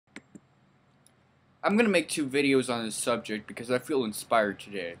I'm gonna make 2 videos on this subject because I feel inspired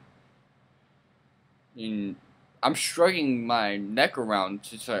today. And I'm shrugging my neck around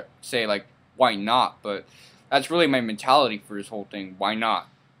to say, like, why not? But that's really my mentality for this whole thing. Why not?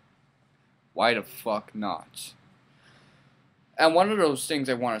 Why the fuck not? And one of those things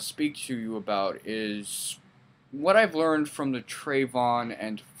I want to speak to you about is what I've learned from the Trayvon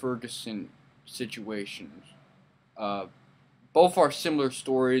and Ferguson situations. Uh, both are similar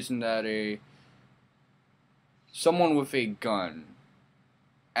stories in that someone with a gun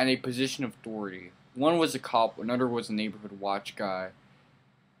and a position of authority. One was a cop, another was a neighborhood watch guy.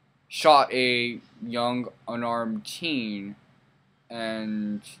 Shot a young unarmed teen,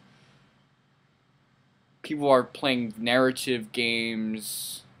 and people are playing narrative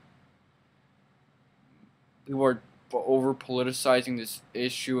games. People are over politicizing this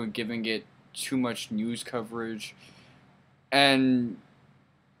issue and giving it too much news coverage. And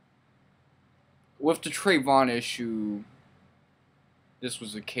with the Trayvon issue, this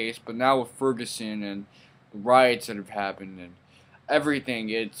was the case, but now with Ferguson and the riots that have happened and everything,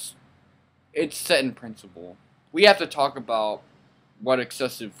 it's set in principle. We have to talk about what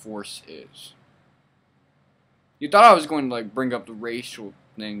excessive force is. You thought I was going to bring up the racial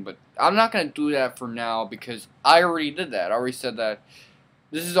thing, but I'm not going to do that for now because I already did that. I already said that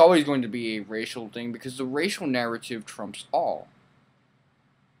this is always going to be a racial thing because the racial narrative trumps all.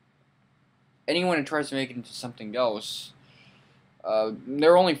 Anyone who tries to make it into something else,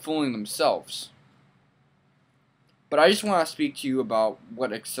 they're only fooling themselves. But I just want to speak to you about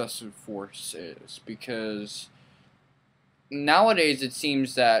what excessive force is, because nowadays it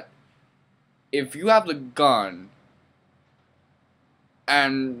seems that if you have the gun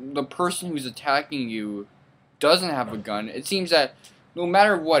and the person who's attacking you doesn't have a gun, it seems that no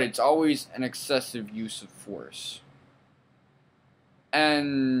matter what, it's always an excessive use of force.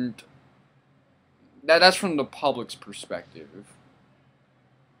 And that's from the public's perspective.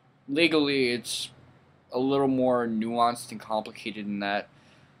 Legally, it's a little more nuanced and complicated than that.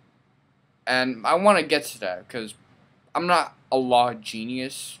 And I want to get to that because I'm not a law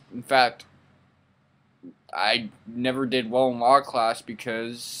genius. In fact, I never did well in law class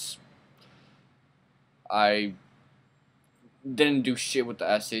because I didn't do shit with the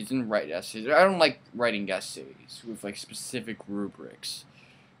essays, didn't write essays. I don't like writing essays with specific rubrics,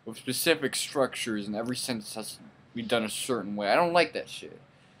 with specific structures, and every sentence has to be done a certain way. I don't like that shit.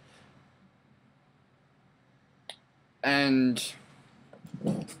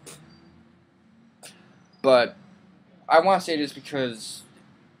 But I want to say this because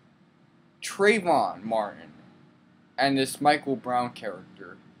Trayvon Martin and this Michael Brown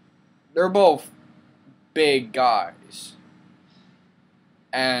character, they're both big guys.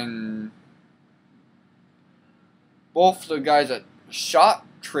 And both the guys that shot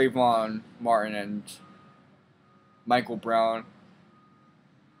Trayvon Martin and Michael Brown,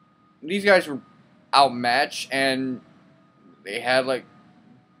 these guys were outmatched and they had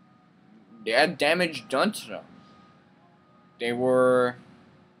damage done to them. There's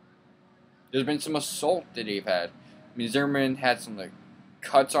been some assault that they've had. I mean, Zimmerman had some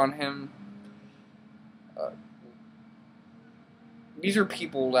cuts on him. These are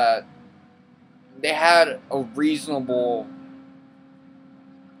people that they had a reasonable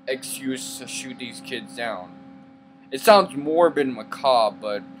excuse to shoot these kids down. It sounds morbid and macabre,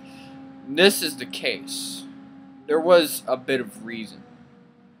 but this is the case. There was a bit of reason.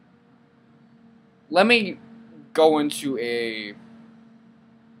 Let me go into a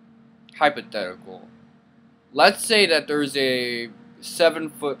hypothetical. Let's say that there's a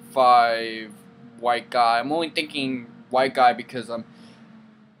 7'5" white guy. I'm only thinking white guy because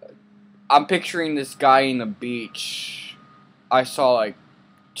I'm picturing this guy in the beach I saw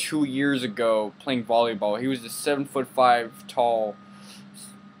 2 years ago playing volleyball. He was a 7'5" tall,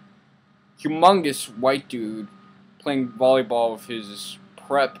 humongous white dude playing volleyball with his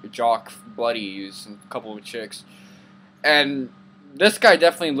prep jock buddies and a couple of chicks. And this guy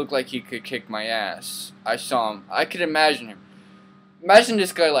definitely looked like he could kick my ass. I saw him. I could imagine him. Imagine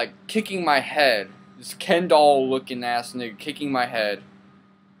this guy kicking my head. This Ken doll looking ass nigga kicking my head.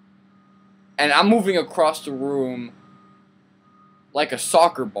 And I'm moving across the room like a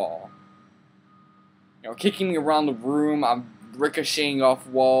soccer ball. Kicking me around the room. I'm ricocheting off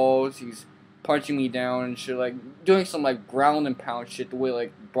walls. He's punching me down and shit. Doing some ground and pound shit the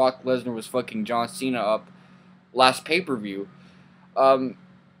way Brock Lesnar was fucking John Cena up last pay-per-view.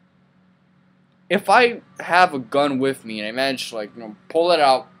 If I have a gun with me and I manage to pull it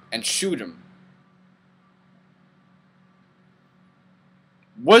out and shoot him,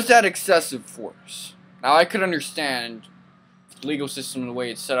 was that excessive force? Now I could understand the legal system the way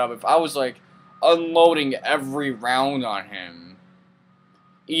it's set up. If I was unloading every round on him,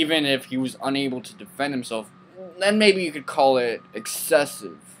 even if he was unable to defend himself, then maybe you could call it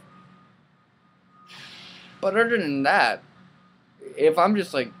excessive. But other than that, if I'm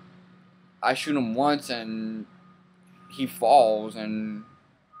just like, I shoot him once and he falls and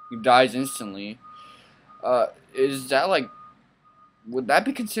he dies instantly, is that like, would that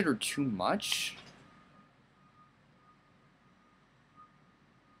be considered too much?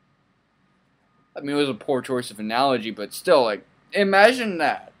 I mean, it was a poor choice of analogy, but still, like, imagine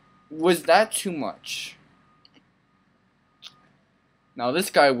that. Was that too much? Now, this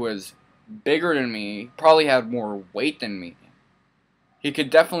guy was bigger than me, probably had more weight than me. He could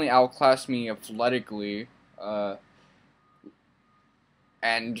definitely outclass me athletically,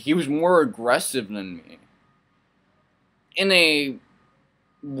 and he was more aggressive than me. In a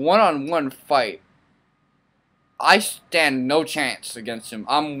one-on-one fight, I stand no chance against him.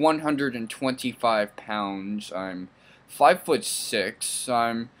 I'm 125 pounds. I'm 5'6".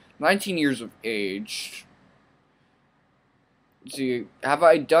 I'm 19 years of age. See, have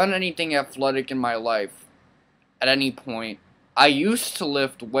I done anything athletic in my life at any point? I used to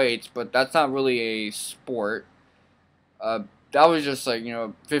lift weights, but that's not really a sport. That was just like,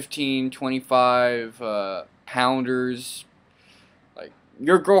 15, 25 pounders. Like,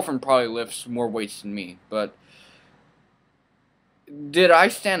 your girlfriend probably lifts more weights than me, but did I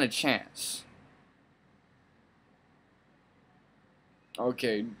stand a chance?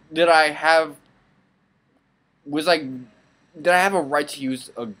 Okay, did I have was I did I have a right to use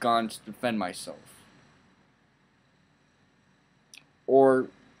a gun to defend myself? Or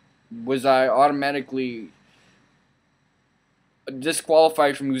was I automatically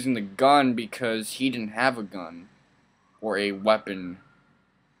disqualified from using the gun because he didn't have a gun or a weapon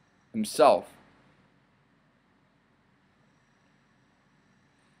himself?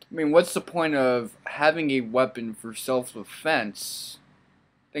 I mean, what's the point of having a weapon for self-defense?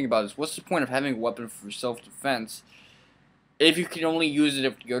 Think about this. What's the point of having a weapon for self-defense if you can only use it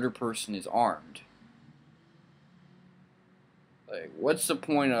if the other person is armed? Like, what's the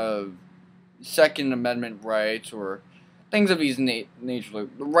point of Second Amendment rights or things of these nature,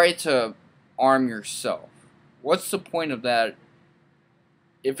 like the right to arm yourself? What's the point of that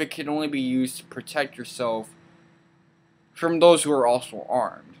if it can only be used to protect yourself from those who are also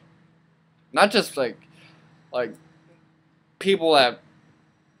armed? Not just like people that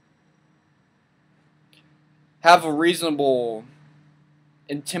have a reasonable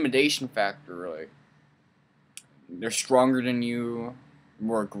intimidation factor, like they're stronger than you,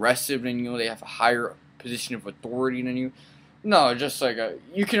 more aggressive than you, they have a higher position of authority than you. No, just like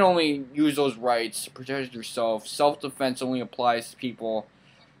you can only use those rights to protect yourself. Self-defense only applies to people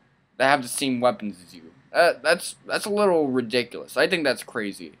that have the same weapons as you. That's a little ridiculous. I think that's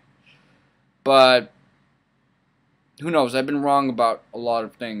crazy. But who knows? I've been wrong about a lot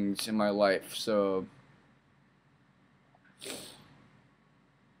of things in my life, so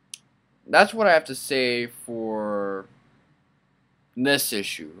that's what I have to say for this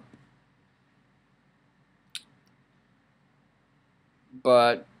issue.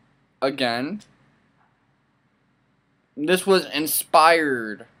 But again, this was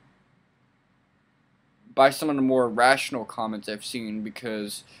inspired by some of the more rational comments I've seen,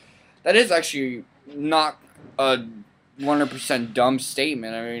 because that is actually not a 100% dumb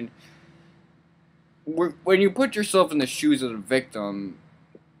statement. I mean, when you put yourself in the shoes of the victim,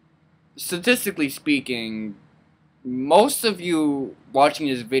 statistically speaking, most of you watching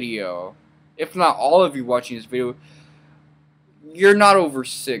this video, if not all of you watching this video, you're not over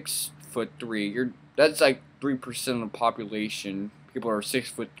 6'3". That's like 3% of the population. People are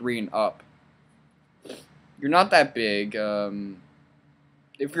 6'3" and up. You're not that big.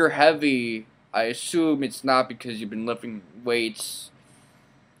 If you're heavy, I assume it's not because you've been lifting weights.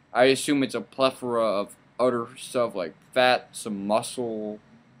 I assume it's a plethora of other stuff like fat, some muscle,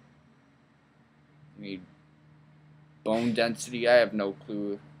 maybe bone density. I have no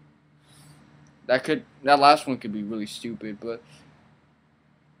clue. That last one could be really stupid, but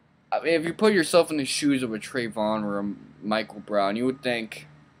I mean, if you put yourself in the shoes of a Trayvon or a Michael Brown, you would think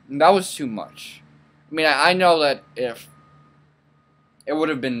that was too much. I mean, I know that if it would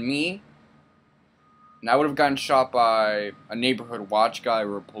have been me, and I would have gotten shot by a neighborhood watch guy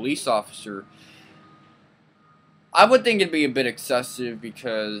or a police officer, I would think it'd be a bit excessive,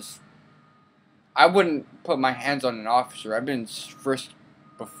 because I wouldn't put my hands on an officer. I've been frisked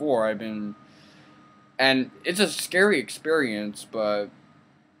before. And it's a scary experience, but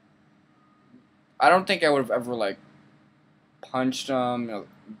I don't think I would have ever, like, punched them,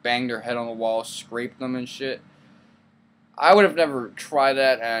 banged their head on the wall, scraped them and shit. I would have never tried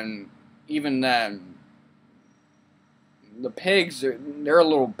that, and even then, the pigs they're a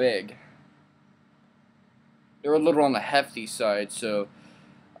little big. They're a little on the hefty side, so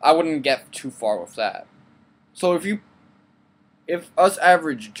I wouldn't get too far with that. So if us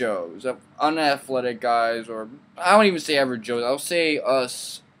average Joes, unathletic guys, or I don't even say average Joes, I'll say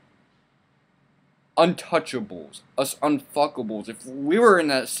us untouchables, us unfuckables, if we were in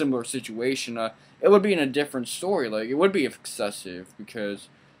that similar situation, it would be in a different story. Like, it would be excessive because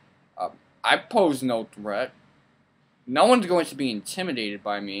I pose no threat. No one's going to be intimidated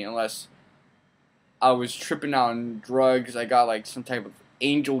by me unless I was tripping out on drugs. I got like some type of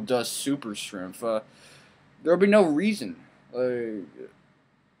angel dust super strength. There would be no reason. If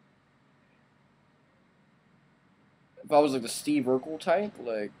I was like the Steve Urkel type,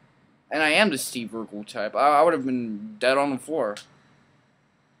 like, and I am the Steve Urkel type, I would have been dead on the floor.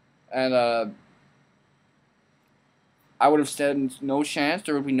 And I would have said no chance.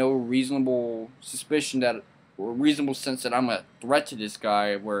 There would be no reasonable suspicion that, or reasonable sense that I'm a threat to this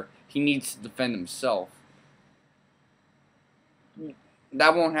guy where he needs to defend himself.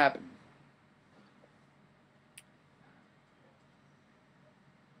 That won't happen.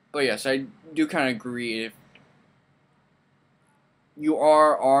 But yes, I do kind of agree. If you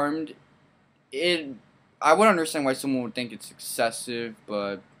are armed, I would understand why someone would think it's excessive,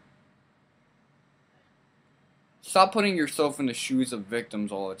 but stop putting yourself in the shoes of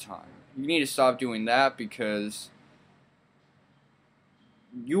victims all the time. You need to stop doing that because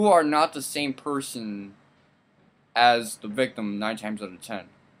you are not the same person as the victim 9 times out of 10.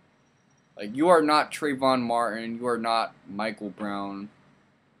 Like, you are not Trayvon Martin, you are not Michael Brown.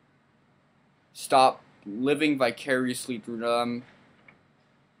 Stop living vicariously through them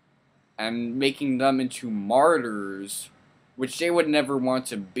and making them into martyrs, which they would never want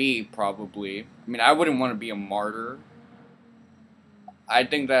to be, probably. I mean, I wouldn't want to be a martyr. I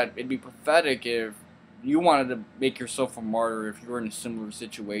think that it'd be pathetic if you wanted to make yourself a martyr if you were in a similar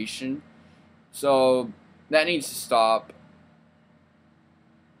situation. So, that needs to stop.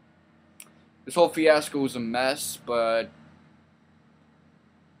 This whole fiasco was a mess, but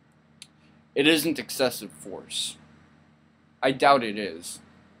it isn't excessive force. I doubt it is.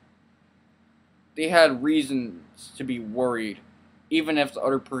 They had reasons to be worried, even if the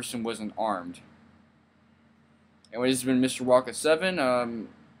other person wasn't armed. Anyway, this has been Mr. Waka 7.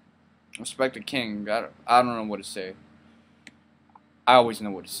 Respect the king. I don't know what to say. I always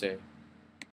know what to say.